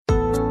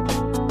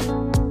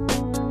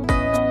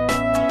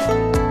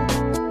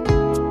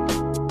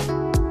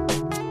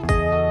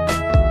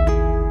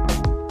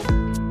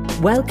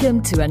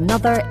Welcome to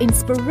another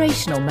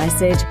inspirational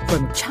message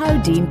from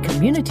Chowdean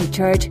Community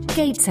Church,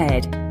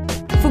 Gateshead.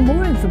 For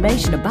more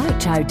information about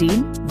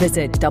Chowdean,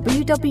 visit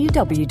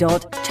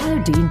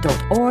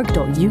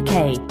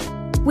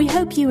www.chowdean.org.uk. We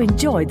hope you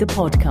enjoy the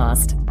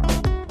podcast.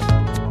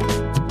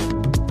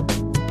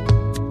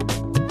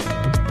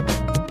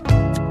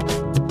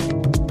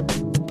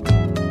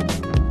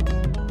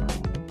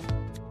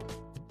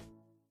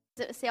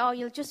 Say, oh,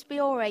 you'll just be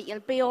all right, you'll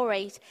be all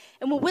right.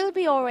 And we will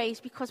be all right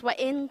because we're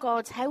in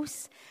God's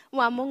house,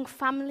 we're among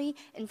family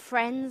and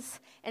friends,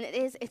 and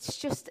it's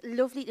just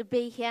lovely to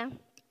be here.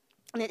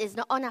 And it is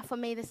an honour for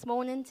me this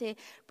morning to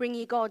bring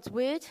you God's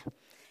word.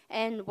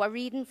 And we're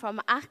reading from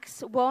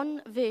Acts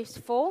 1, verse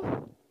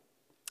 4.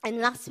 And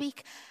last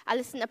week, I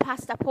listened to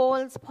Pastor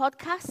Paul's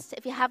podcast.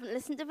 If you haven't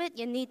listened to it,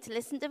 you need to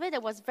listen to it.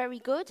 It was very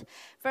good,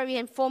 very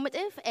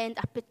informative, and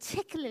I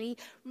particularly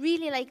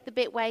really liked the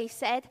bit where he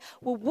said,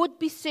 we would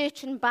be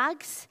searching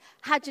bags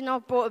had you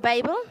not brought a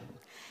Bible.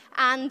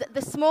 And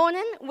this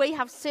morning, we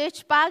have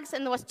searched bags,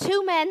 and there was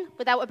 2 men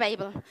without a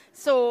Bible.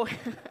 So,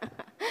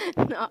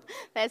 no,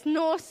 there's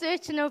no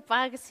searching of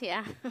bags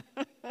here.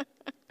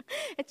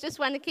 It's just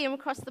when I came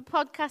across the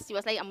podcast, he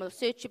was like, I'm going to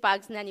search your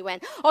bags. And then he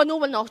went, oh, no,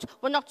 we're not.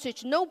 We're not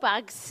searching no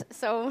bags.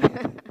 So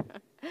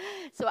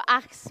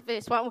Acts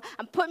verse 1.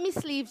 I'm putting my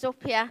sleeves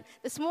up here.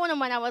 This morning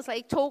when I was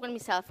like talking to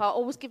myself, I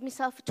always give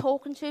myself a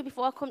talking to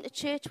before I come to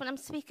church when I'm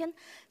speaking.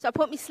 So I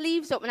put my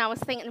sleeves up and I was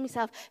thinking to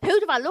myself, who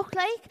do I look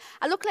like?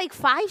 I look like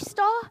 5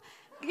 Star.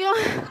 You know,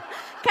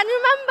 can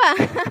you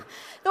remember?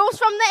 Those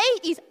from the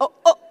 80s.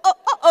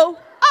 Oh.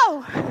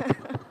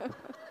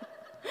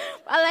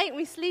 I like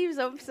my sleeves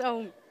up,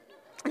 so...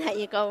 There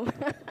you go.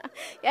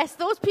 Yes,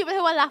 those people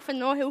who are laughing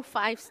know who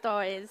 5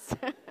 Star is.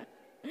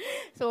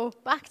 So,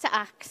 back to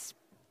Acts.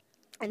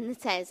 And it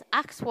says,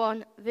 Acts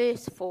 1,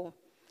 verse 4.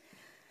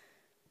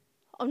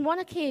 On one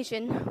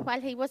occasion,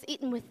 while he was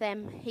eating with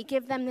them, he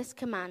gave them this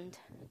command.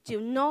 Do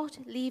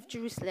not leave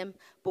Jerusalem,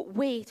 but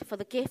wait for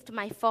the gift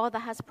my Father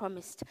has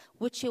promised,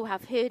 which you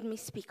have heard me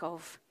speak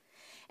of.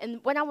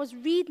 And when I was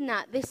reading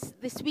that this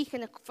week,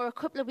 and for a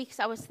couple of weeks,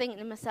 I was thinking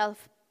to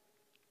myself,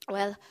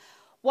 well,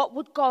 what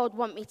would God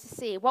want me to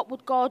say? What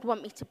would God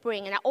want me to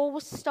bring? And I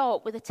always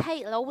start with a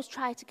title. I always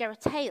try to get a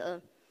title.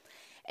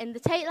 And the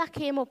title that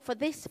came up for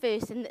this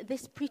verse and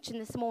this preaching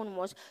this morning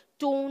was,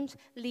 Don't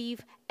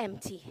Leave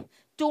Empty.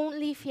 Don't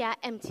leave here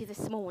empty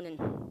this morning.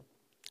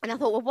 And I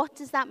thought, well, what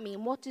does that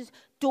mean? What does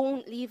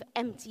don't leave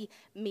empty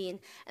mean?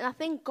 And I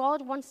think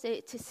God wants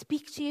to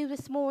speak to you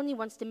this morning. He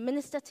wants to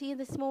minister to you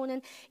this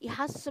morning. He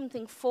has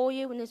something for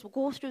you. And as we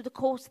go through the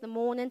course of the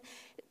morning,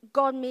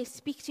 God may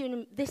speak to you.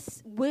 And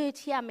this word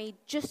here may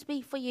just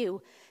be for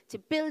you to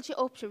build you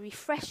up, to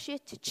refresh you,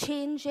 to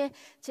change you,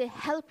 to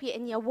help you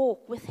in your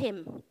walk with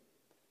Him.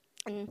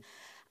 And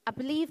I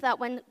believe that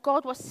when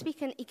God was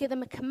speaking, He gave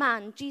them a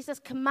command. Jesus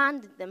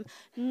commanded them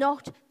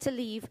not to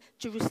leave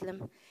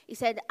Jerusalem. He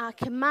said, I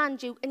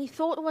command you. And He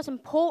thought it was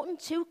important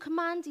to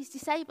command His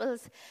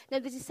disciples. Now,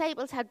 the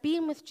disciples had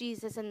been with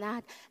Jesus and they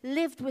had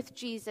lived with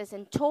Jesus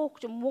and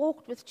talked and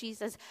walked with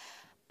Jesus.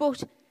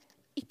 But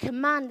He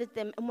commanded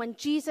them. And when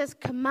Jesus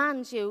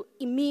commands you,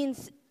 He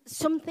means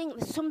something.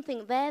 There's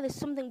something there. There's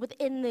something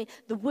within the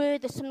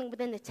word. There's something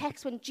within the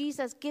text. When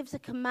Jesus gives a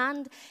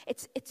command,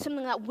 it's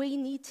something that we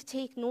need to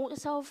take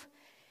notice of.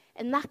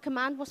 And that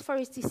command was for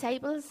His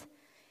disciples.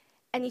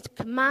 And He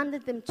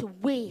commanded them to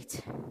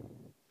wait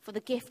for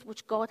the gift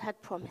which God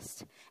had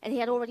promised. And He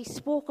had already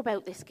spoke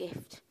about this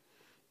gift.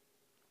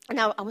 And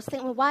now I was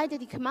thinking, well, why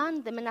did He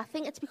command them? And I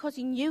think it's because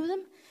He knew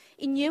them.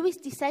 He knew His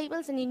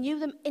disciples and He knew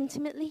them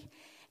intimately.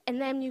 And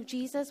them knew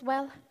Jesus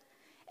well.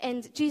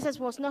 And Jesus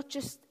was not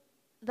just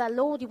their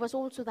Lord, He was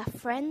also their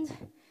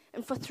friend.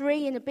 And for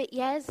 3 and a bit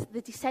years,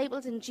 the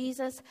disciples and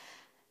Jesus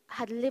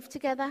had lived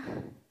together.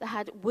 They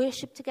had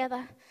worshipped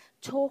together,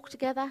 talked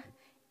together,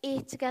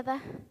 ate together.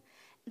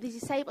 The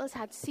disciples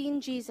had seen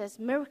Jesus'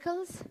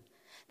 miracles.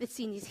 They'd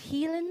seen His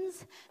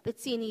healings. They'd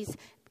seen His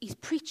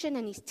preaching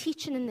and His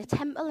teaching in the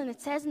temple. And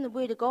it says in the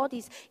Word of God,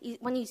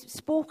 when He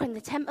spoke in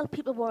the temple,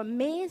 people were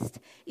amazed.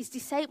 His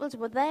disciples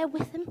were there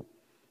with Him.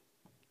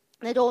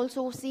 They'd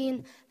also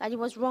seen that He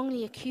was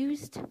wrongly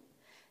accused.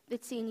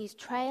 They'd seen His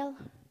trial.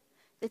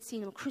 They'd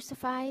seen Him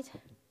crucified.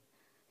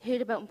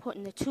 Heard about Him put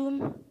in the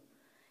tomb.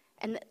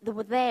 And they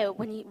were there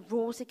when He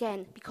rose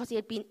again because He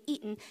had been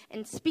eating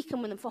and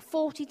speaking with them for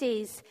 40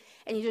 days.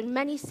 And He'd done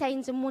many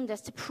signs and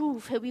wonders to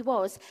prove who He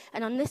was.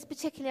 And on this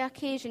particular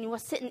occasion, He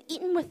was sitting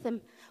eating with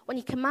them when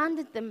He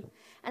commanded them.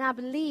 And I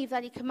believe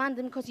that He commanded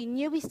them because He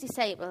knew His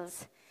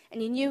disciples.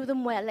 And He knew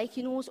them well, like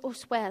He knows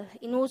us well.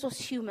 He knows us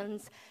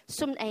humans.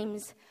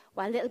 Sometimes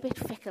we're a little bit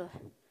fickle.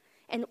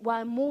 And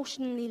we're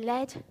emotionally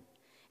led.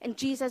 And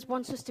Jesus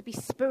wants us to be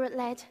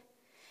spirit-led.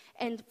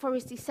 And for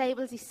His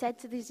disciples, He said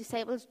to these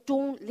disciples,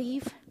 don't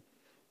leave.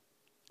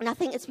 And I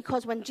think it's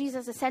because when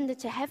Jesus ascended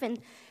to heaven,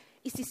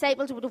 His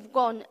disciples would have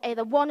gone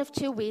either one of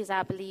 2 ways,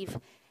 I believe.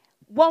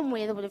 One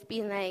way they would have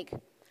been like,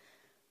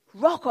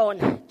 rock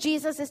on,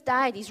 Jesus has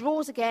died, He's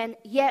rose again,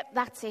 yep,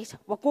 that's it.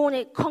 We're going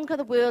to conquer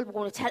the world, we're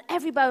going to tell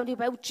everybody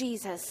about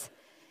Jesus.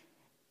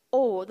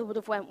 Or they would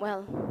have went,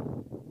 well,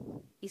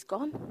 he's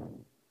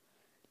gone.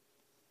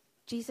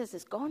 Jesus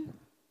is gone.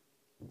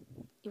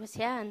 He was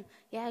here and,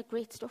 yeah,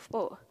 great stuff,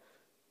 but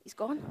he's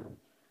gone.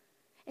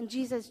 And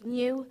Jesus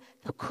knew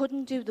they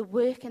couldn't do the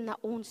work in their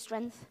own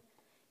strength.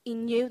 He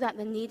knew that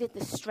they needed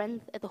the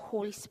strength of the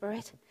Holy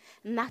Spirit.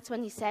 And that's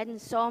when he said in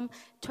Psalm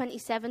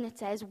 27, it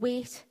says,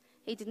 wait.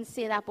 He didn't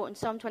say that, but in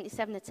Psalm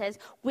 27 it says,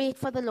 wait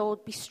for the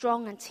Lord, be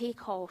strong and take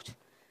heart.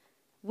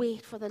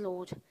 Wait for the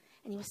Lord.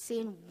 And he was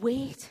saying,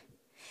 wait.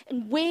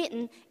 And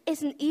waiting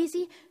isn't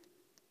easy.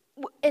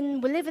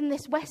 And we live in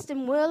this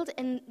Western world,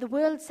 and the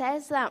world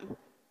says that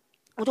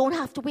we don't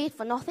have to wait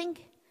for nothing.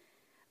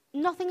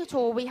 Nothing at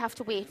all we have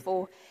to wait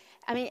for.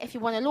 I mean, if you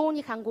want a loan,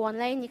 you can go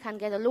online, you can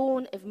get a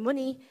loan of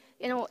money,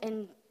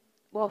 in,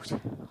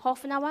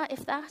 half an hour,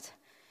 if that.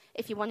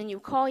 If you want a new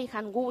car, you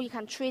can go, you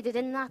can trade it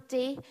in that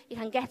day, you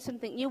can get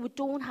something new. We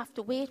don't have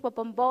to wait. We're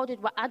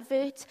bombarded with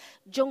adverts,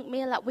 junk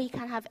mail, that we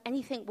can have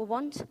anything we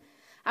want.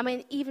 I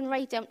mean, even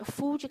right down to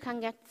food, you can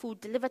get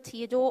food delivered to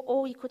your door,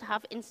 or you could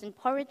have instant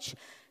porridge,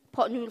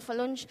 pot noodle for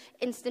lunch,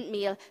 instant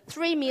meal.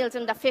 3 meals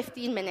under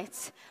 15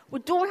 minutes. We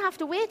don't have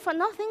to wait for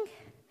nothing.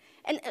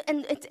 And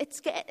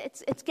it's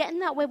getting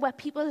that way where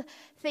people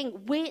think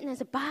waiting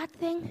is a bad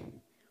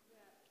thing.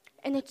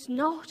 And it's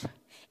not.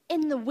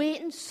 In the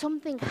waiting,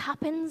 something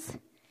happens.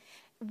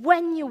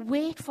 When you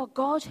wait for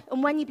God,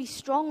 and when you be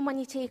strong, and when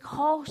you take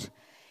heart,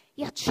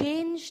 you're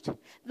changed.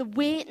 The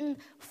waiting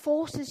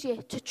forces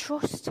you to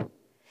trust.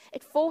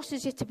 It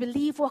forces you to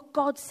believe what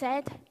God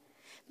said.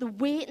 The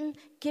waiting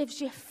gives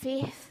you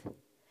faith.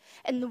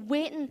 And the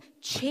waiting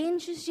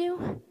changes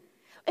you.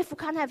 If we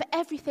can't have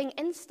everything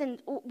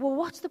instant, well,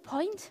 what's the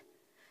point?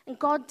 And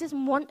God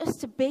doesn't want us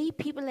to be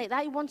people like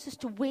that. He wants us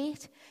to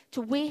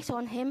wait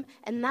on him.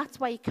 And that's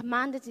why he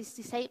commanded his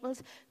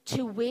disciples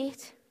to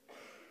wait.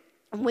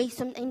 And we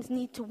sometimes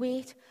need to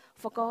wait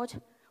for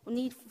God. We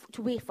need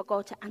to wait for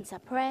God to answer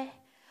prayer.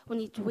 We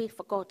need to wait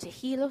for God to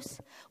heal us.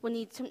 We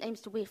need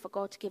sometimes to wait for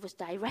God to give us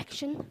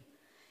direction.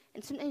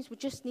 And sometimes we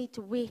just need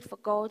to wait for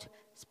God's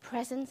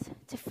presence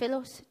to fill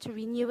us, to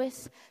renew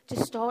us, to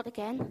start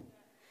again.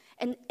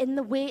 And in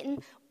the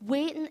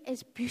waiting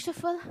is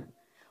beautiful.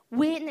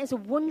 Waiting is a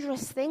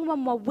wondrous thing.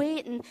 When we're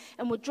waiting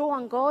and we draw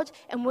on God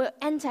and we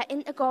enter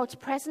into God's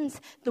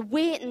presence, the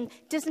waiting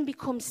doesn't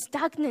become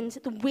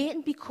stagnant. The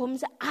waiting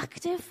becomes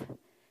active.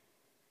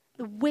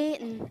 The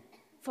waiting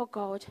for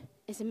God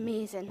is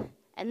amazing.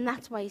 And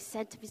that's why he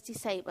said to his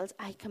disciples,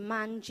 I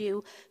command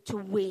you to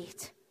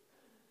wait.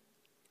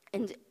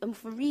 And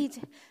if we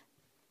read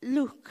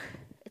Luke,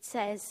 it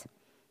says,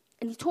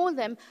 and he told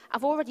them,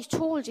 I've already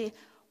told you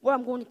what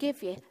I'm going to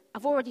give you.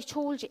 I've already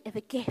told you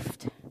the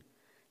gift.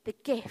 The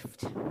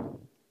gift.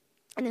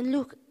 And in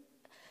Luke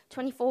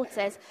 24 it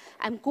says,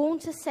 I'm going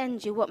to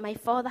send you what my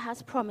Father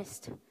has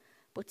promised,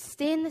 but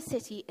stay in the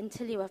city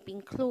until you have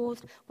been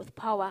clothed with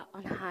power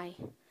on high.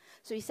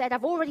 So he said,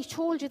 I've already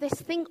told you this.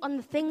 Think on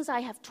the things I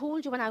have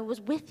told you when I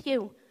was with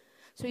you.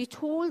 So he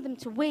told them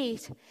to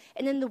wait.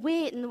 And in the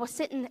waiting, they were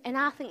sitting, and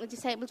I think the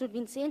disciples would have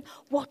been saying,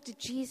 what did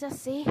Jesus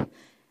say?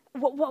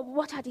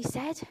 What had he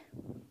said?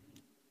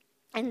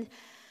 And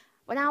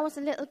when I was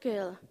a little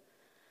girl,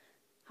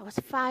 I was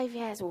 5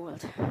 years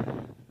old.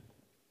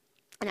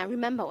 And I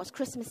remember it was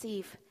Christmas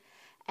Eve.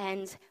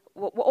 And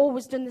we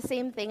always done the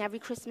same thing every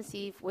Christmas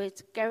Eve.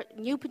 We'd get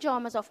new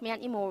pyjamas off me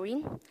Auntie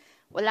Maureen.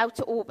 We're allowed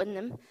to open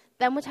them.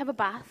 Then we'd have a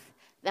bath.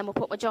 Then we'd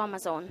put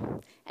pyjamas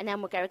on. And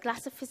then we'd get a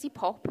glass of fizzy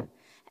pop.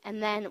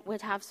 And then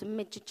we'd have some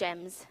midget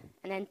gems.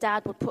 And then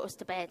Dad would put us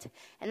to bed.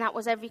 And that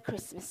was every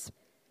Christmas.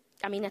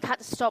 I mean, it had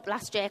to stop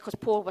last year because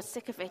Paul was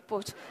sick of it,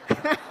 but...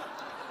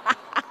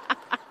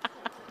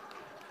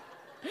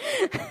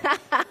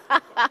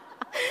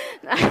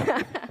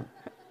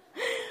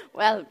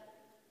 Well,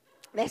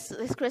 this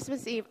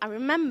Christmas Eve, I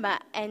remember,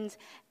 and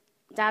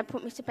Dad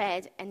put me to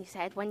bed, and he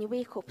said, when you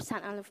wake up,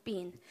 Santa will have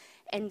been.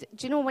 And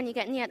do you know when you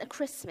get near to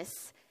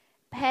Christmas,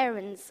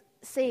 parents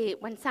say,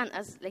 when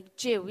Santa's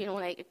due,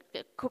 like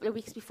a couple of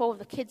weeks before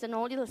the kids are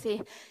naughty, they'll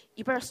say,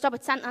 you better stop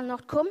it, Santa will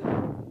not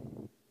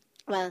come.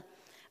 Well,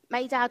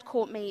 my dad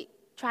caught me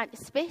trying to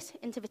spit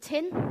into the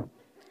tin.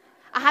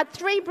 I had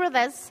 3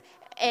 brothers,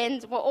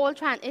 and we're all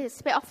trying to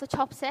spit off the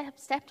top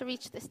step to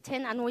reach this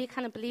tin. I know you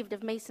can't believe it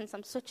of me since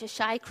I'm such a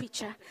shy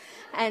creature.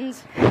 And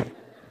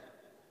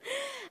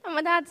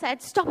my dad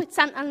said, stop it,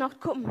 Santa will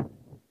not come.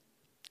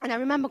 And I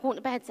remember going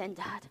to bed saying,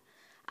 Dad,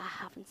 I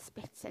haven't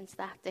spit since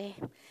that day.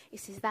 He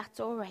says, that's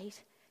all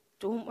right.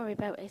 Don't worry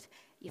about it.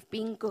 You've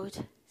been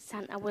good.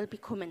 Santa will be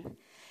coming.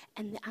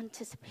 And the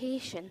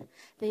anticipation,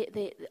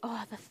 the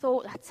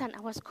thought that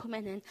Santa was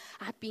coming, and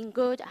I had been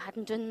good, I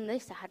hadn't done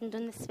this, I hadn't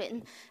done the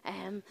spitting,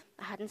 I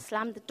hadn't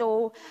slammed the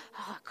door.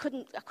 I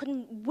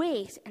couldn't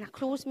wait, and I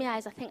closed my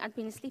eyes. I think I'd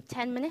been asleep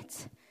 10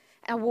 minutes,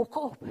 and I woke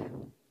up,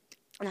 and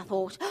I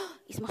thought,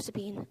 he must have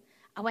been.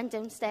 I went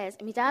downstairs,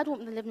 and my dad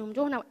opened the living room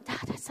door, and I went,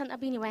 Dad, has Santa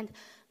been? He went,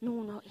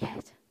 no, not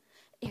yet.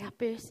 And I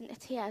burst into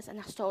tears, and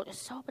I started to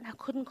sob, and I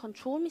couldn't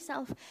control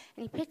myself.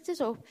 And he picked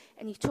us up,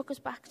 and he took us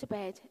back to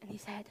bed, and he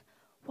said,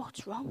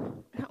 what's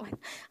wrong? And I went,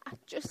 I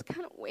just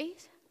can't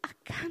wait. I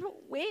cannot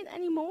wait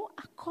anymore.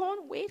 I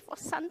can't wait for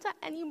Santa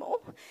anymore.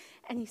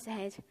 And he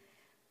said,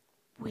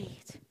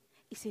 wait.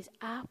 He says,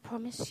 I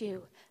promise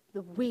you,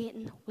 the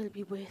waiting will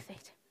be worth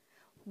it.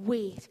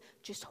 Wait,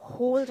 just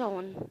hold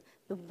on.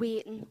 The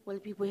waiting will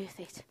be worth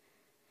it.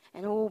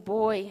 And oh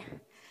boy,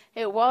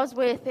 it was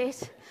worth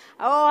it.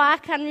 Oh, I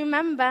can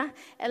remember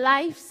a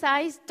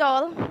life-size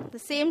doll, the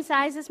same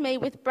size as me,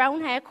 with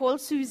brown hair,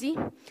 called Susie.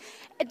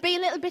 It'd be a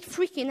little bit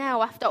freaky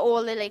now after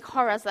all the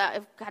horrors that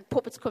have had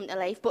puppets come to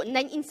life. But in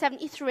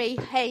 1973,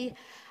 hey,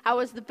 I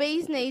was the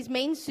bee's knees,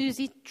 mean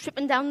Susie,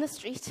 tripping down the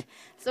street.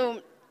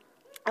 So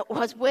it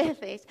was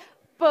worth it.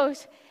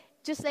 But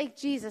just like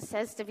Jesus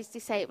says to his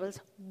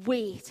disciples,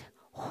 wait,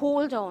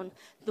 hold on.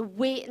 The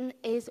waiting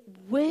is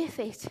worth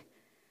it.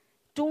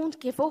 Don't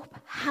give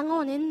up. Hang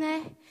on in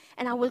there.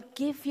 And I will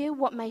give you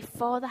what my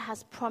Father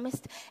has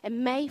promised.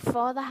 And my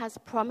Father has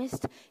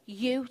promised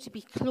you to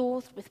be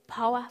clothed with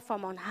power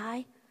from on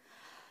high.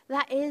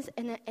 That is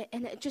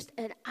just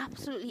an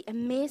absolutely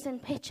amazing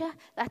picture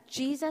that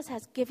Jesus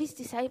has given his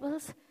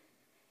disciples.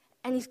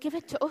 And he's given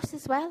it to us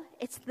as well.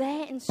 It's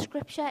there in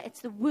Scripture. It's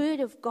the Word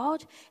of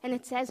God. And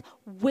it says,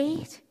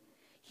 wait,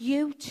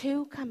 you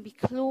too can be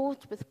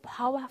clothed with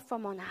power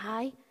from on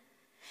high.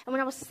 And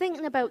when I was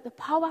thinking about the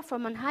power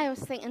from on high, I was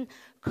thinking,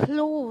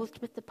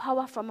 clothed with the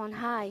power from on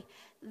high.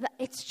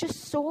 It's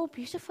just so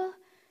beautiful.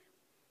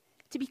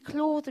 To be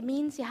clothed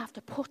means you have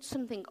to put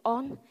something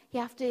on.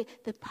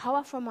 The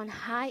power from on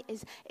high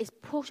is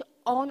put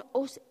on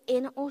us,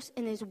 in us,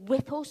 and is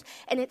with us.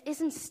 And it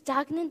isn't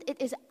stagnant,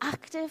 it is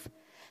active.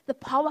 The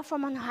power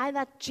from on high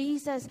that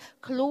Jesus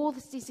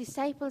clothes his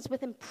disciples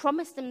with and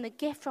promised them the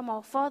gift from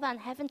our Father in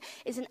heaven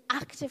is an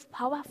active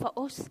power for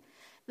us.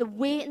 The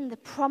waiting, the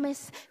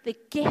promise, the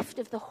gift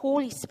of the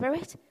Holy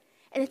Spirit.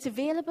 And it's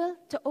available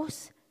to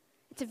us.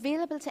 It's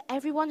available to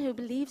everyone who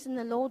believes in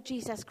the Lord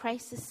Jesus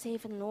Christ as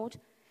saving Lord.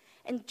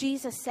 And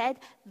Jesus said,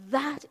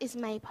 that is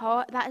my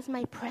power, that is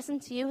my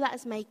present to you, that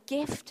is my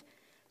gift.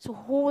 So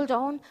hold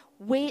on,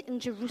 wait in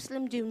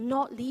Jerusalem, do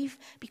not leave,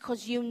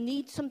 because you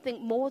need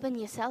something more than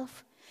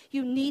yourself.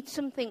 You need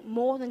something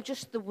more than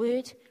just the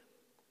word.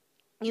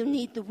 You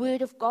need the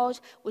word of God,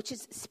 which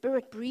is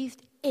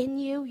Spirit-breathed in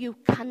you. You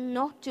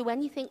cannot do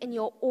anything in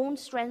your own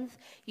strength.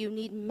 You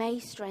need my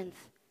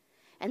strength.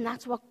 And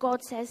that's what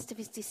God says to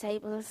his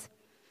disciples.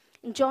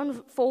 In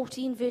John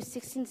 14, verse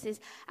 16 says,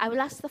 I will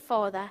ask the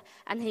Father,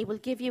 and he will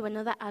give you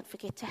another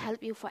advocate to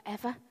help you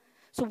forever.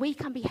 So we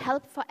can be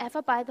helped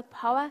forever by the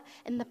power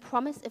and the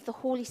promise of the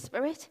Holy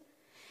Spirit.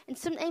 And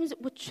sometimes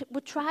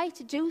we try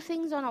to do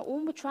things on our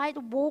own. We try to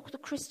walk the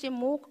Christian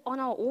walk on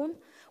our own.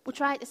 We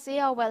try to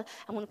say, oh, well,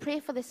 I'm going to pray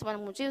for this one,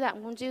 I'm going to do that,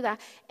 I'm going to do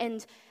that.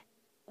 And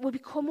we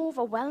become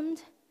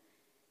overwhelmed,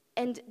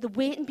 and the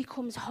waiting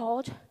becomes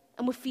hard.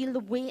 And we feel the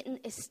waiting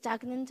is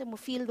stagnant, and we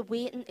feel the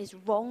waiting is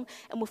wrong,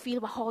 and we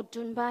feel we're hard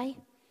done by.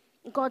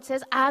 And God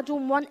says, I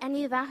don't want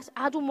any of that.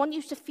 I don't want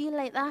you to feel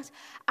like that.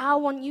 I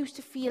want you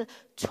to feel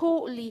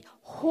totally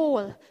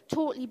whole,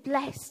 totally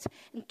blessed,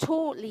 and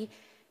totally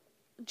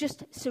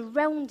just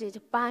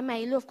surrounded by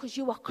my love, because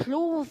you are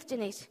clothed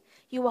in it.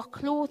 You are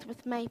clothed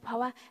with my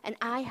power, and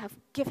I have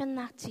given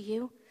that to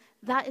you.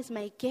 That is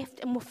my gift.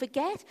 And we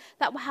forget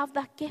that we have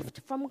that gift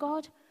from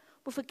God.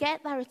 We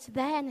forget that it's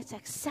there and it's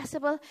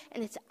accessible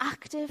and it's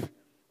active.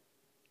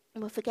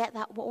 And we forget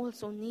that we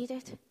also need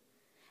it.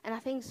 And I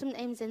think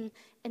sometimes in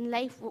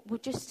life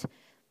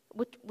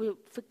we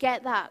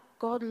forget that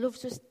God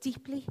loves us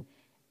deeply,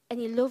 and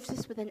he loves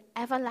us with an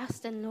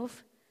everlasting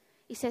love.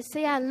 He says,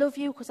 say I love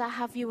you because I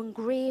have you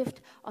engraved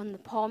on the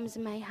palms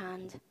of my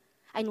hand.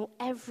 I know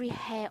every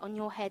hair on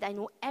your head. I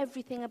know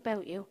everything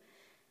about you.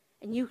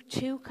 And you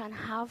too can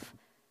have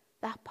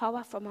that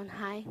power from on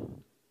high.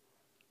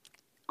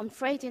 On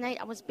Friday night,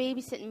 I was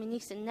babysitting my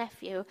niece and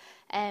nephew,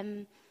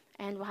 and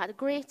we had a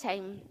great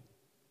time.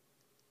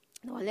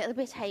 They were a little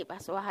bit hyper,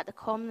 so I had to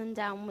calm them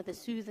down with a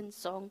soothing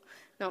song.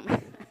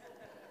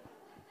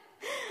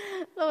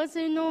 Those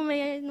who know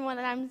me know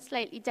that I'm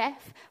slightly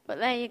deaf, but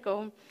there you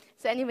go.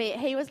 So anyway,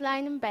 he was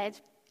lying in bed,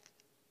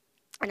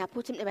 and I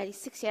put him to bed.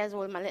 He's 6 years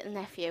old, my little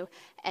nephew,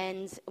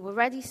 and we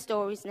read his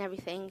stories and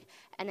everything.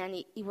 And then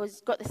he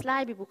got this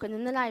library book, and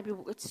in the library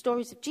book, it's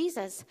stories of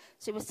Jesus.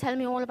 So he was telling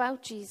me all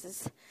about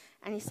Jesus.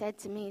 And he said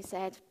to me,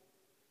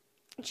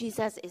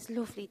 Jesus is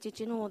lovely.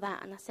 Did you know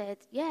that? And I said,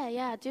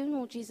 yeah, I do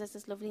know Jesus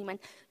is lovely. He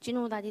went, do you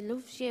know that he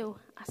loves you?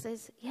 I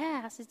says,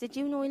 yeah. I says, did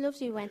you know he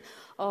loves you? He went,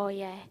 oh,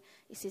 yeah.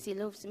 He says, he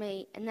loves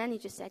me. And then he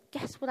just said,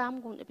 guess what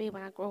I'm going to be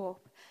when I grow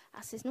up?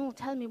 I says, no,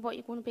 tell me what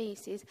you're going to be. He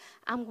says,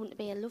 I'm going to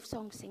be a love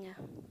song singer.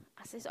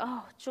 I says,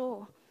 oh,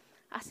 Joe.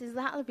 I says,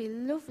 that'll be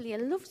lovely, a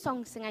love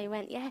song singer. He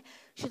went, yeah,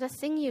 should I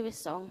sing you a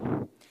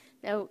song?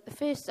 Now, the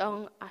first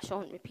song I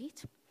shan't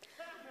repeat.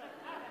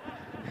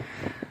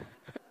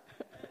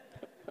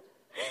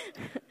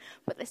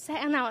 But the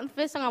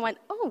first song I went,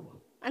 oh.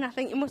 And I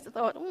think you must have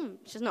thought,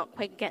 she's not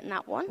quite getting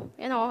that one.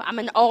 You know, I'm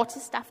an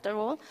artist after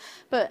all.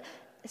 But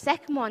the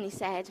second one, he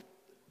said,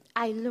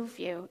 I love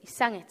you. He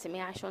sang it to me.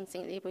 I shan't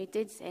sing it to you, but he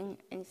did sing.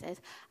 And he says,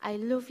 I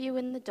love you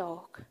in the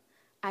dark.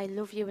 I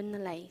love you in the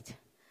light.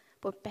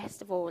 but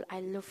best of all, I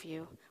love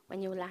you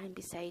when you're lying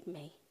beside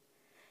me.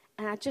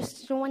 And I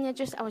just, you know,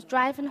 I was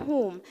driving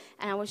home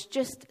and I was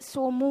just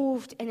so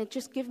moved, and it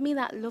just gave me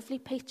that lovely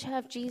picture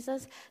of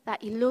Jesus,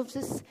 that he loves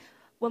us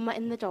when we're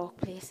in the dark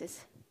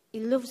places. He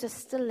loves us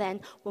still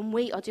then when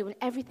we are doing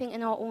everything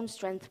in our own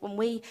strength, when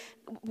we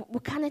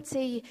cannot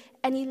see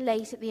any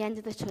light at the end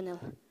of the tunnel.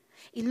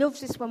 He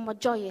loves us when we're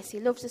joyous.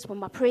 He loves us when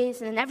we're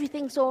praising and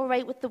everything's all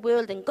right with the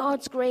world and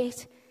God's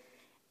great.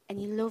 And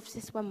he loves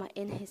us when we're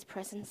in his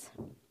presence.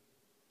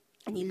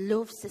 And he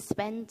loves to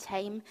spend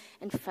time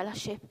and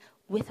fellowship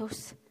with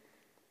us.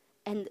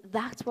 And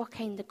that's what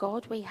kind of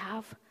God we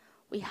have.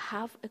 We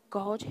have a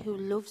God who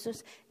loves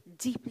us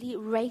deeply,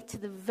 right to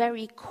the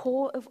very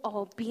core of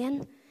our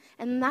being.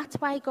 And that's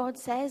why God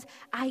says,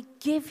 I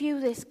give you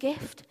this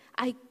gift.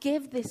 I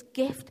give this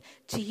gift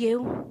to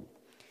you.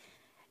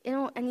 You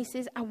know, and he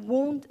says, I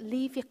won't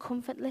leave you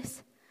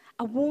comfortless.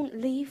 I won't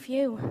leave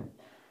you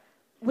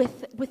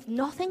with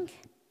nothing.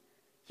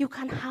 You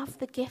can have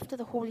the gift of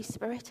the Holy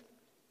Spirit.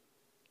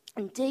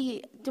 And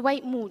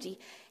Dwight Moody,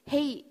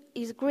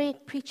 he's a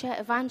great preacher,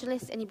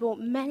 evangelist, and he brought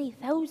many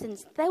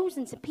thousands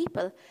of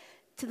people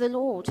to the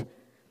Lord.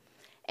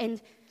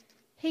 And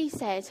he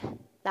said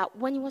that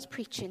when he was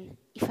preaching,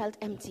 he felt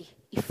empty.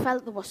 He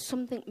felt there was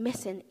something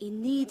missing. He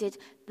needed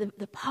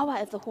the power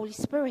of the Holy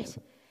Spirit.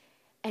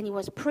 And he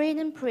was praying,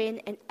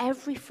 and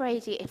every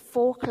Friday at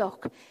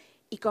 4:00,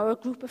 he got a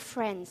group of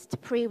friends to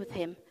pray with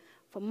him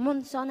for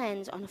months on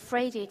end on a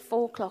Friday at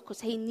 4:00,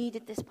 because he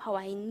needed this power.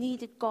 He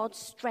needed God's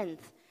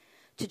strength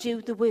to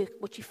do the work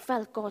which he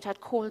felt God had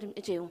called him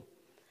to do.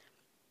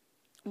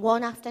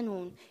 One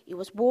afternoon, he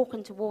was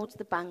walking towards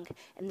the bank,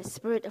 and the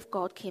Spirit of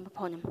God came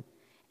upon him,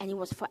 and he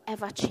was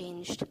forever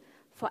changed.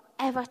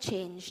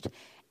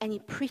 And he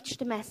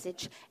preached a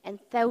message, and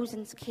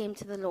thousands came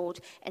to the Lord.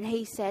 And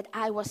he said,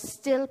 I was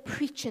still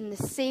preaching the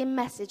same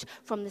message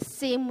from the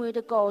same word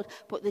of God,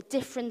 but the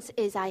difference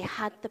is I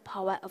had the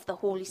power of the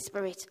Holy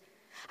Spirit.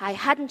 I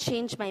hadn't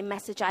changed my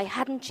message. I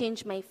hadn't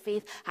changed my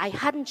faith. I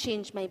hadn't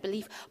changed my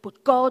belief.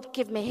 But God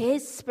gave me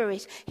his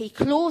Spirit. He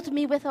clothed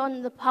me with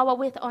on the power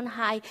with on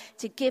high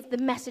to give the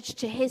message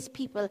to his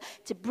people,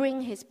 to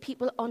bring his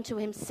people unto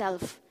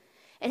himself.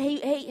 And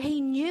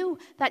he knew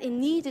that he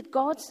needed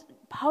God's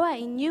power.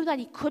 He knew that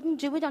he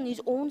couldn't do it on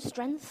his own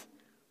strength.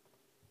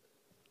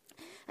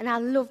 And I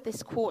love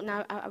this quote, and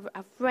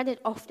I've read it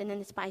often,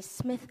 and it's by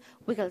Smith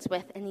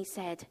Wigglesworth, and he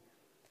said,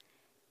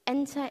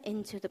 enter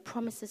into the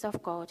promises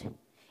of God.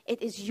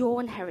 It is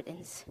your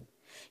inheritance.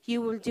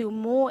 You will do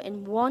more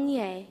in 1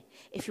 year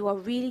if you are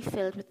really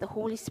filled with the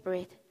Holy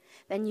Spirit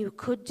than you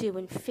could do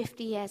in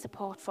 50 years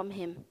apart from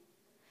him.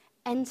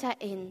 Enter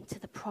into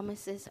the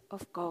promises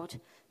of God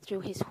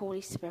through his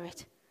Holy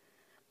Spirit.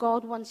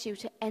 God wants you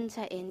to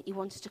enter in. He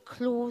wants to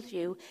clothe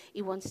you.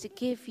 He wants to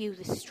give you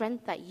the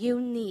strength that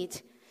you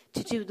need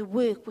to do the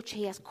work which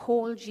he has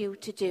called you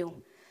to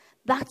do.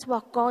 That's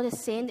what God is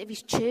saying of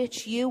his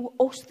church, you,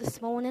 us this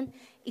morning.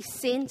 He's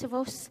saying to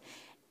us.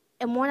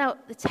 And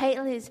the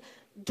title is,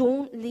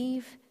 Don't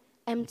Leave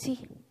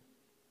Empty.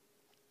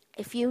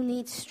 If you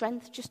need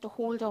strength just to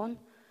hold on,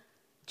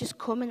 just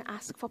come and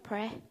ask for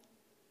prayer.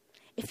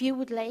 If you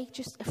would like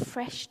just a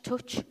fresh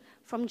touch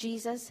from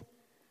Jesus,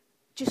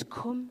 just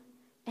come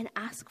and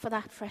ask for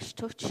that fresh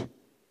touch.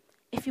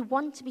 If you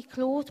want to be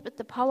clothed with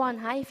the power on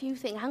high, if you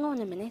think, hang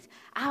on a minute,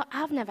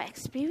 I've never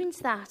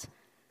experienced that,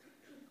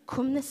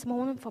 come this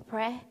morning for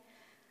prayer.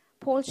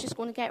 Paul's just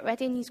going to get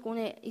ready, and he's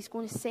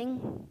going to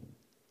sing.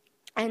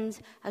 And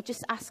I'll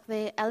just ask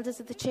the elders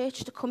of the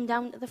church to come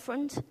down to the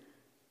front,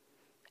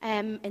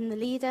 and the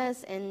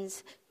leaders. And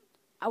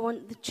I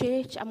want the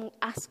church, I'm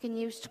asking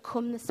you to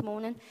come this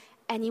morning.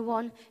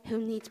 Anyone who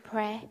needs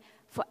prayer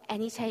for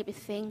any type of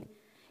thing,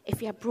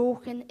 if you're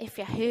broken, if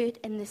you're hurt,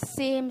 in the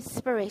same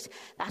Spirit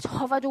that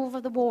hovered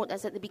over the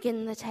waters at the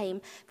beginning of the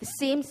time, the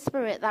same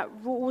Spirit that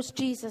rose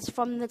Jesus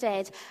from the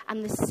dead,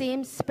 and the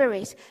same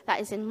Spirit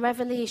that is in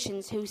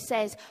Revelations who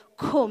says,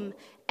 come,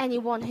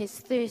 anyone who's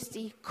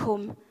thirsty,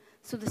 come.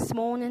 So this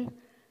morning,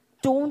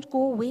 don't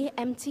go away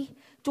empty.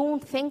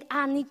 Don't think,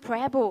 I need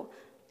prayer, but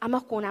I'm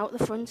not going out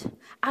the front.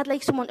 I'd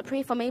like someone to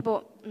pray for me,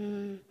 but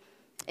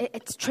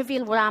it's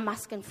trivial what I'm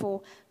asking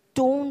for.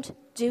 Don't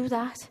do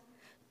that.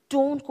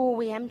 Don't go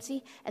away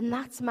empty. And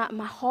that's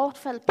my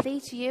heartfelt plea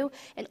to you.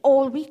 And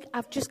all week,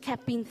 I've just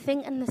kept been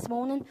thinking this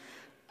morning,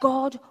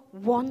 God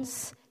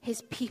wants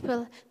his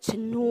people to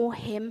know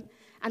him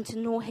and to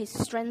know his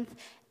strength,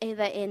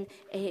 either in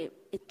a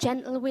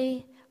gentle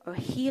way, or a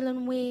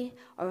healing way,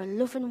 or a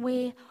loving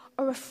way,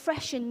 or a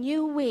fresh and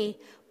new way.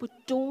 But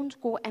don't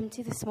go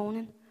empty this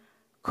morning.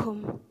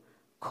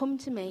 Come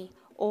to me,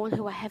 all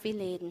who are heavy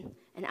laden,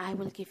 and I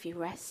will give you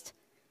rest.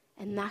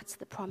 And that's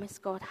the promise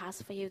God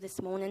has for you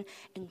this morning.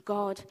 And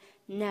God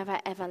never,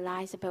 ever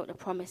lies about a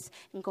promise.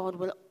 And God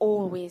will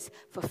always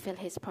fulfill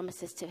his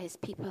promises to his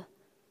people.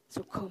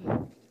 So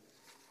come.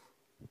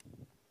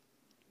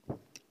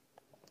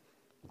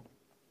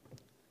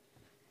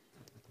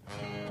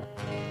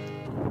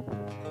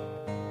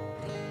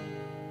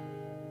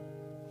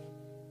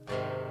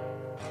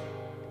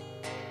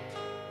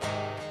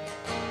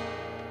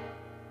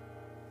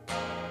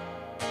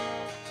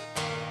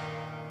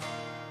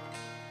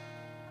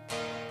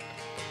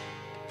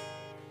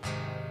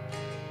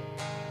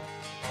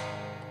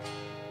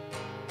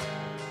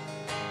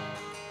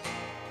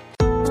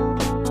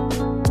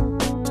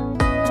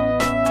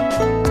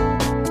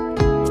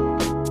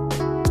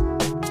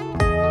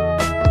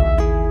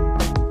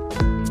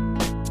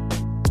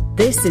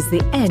 This is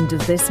the end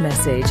of this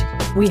message.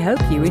 We hope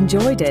you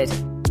enjoyed it.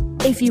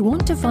 If you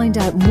want to find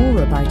out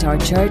more about our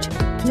church,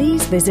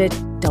 please visit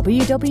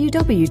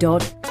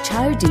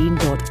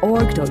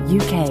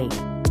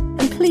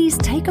www.chowdean.org.uk. And please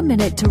take a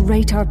minute to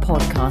rate our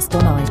podcast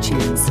on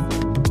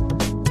iTunes.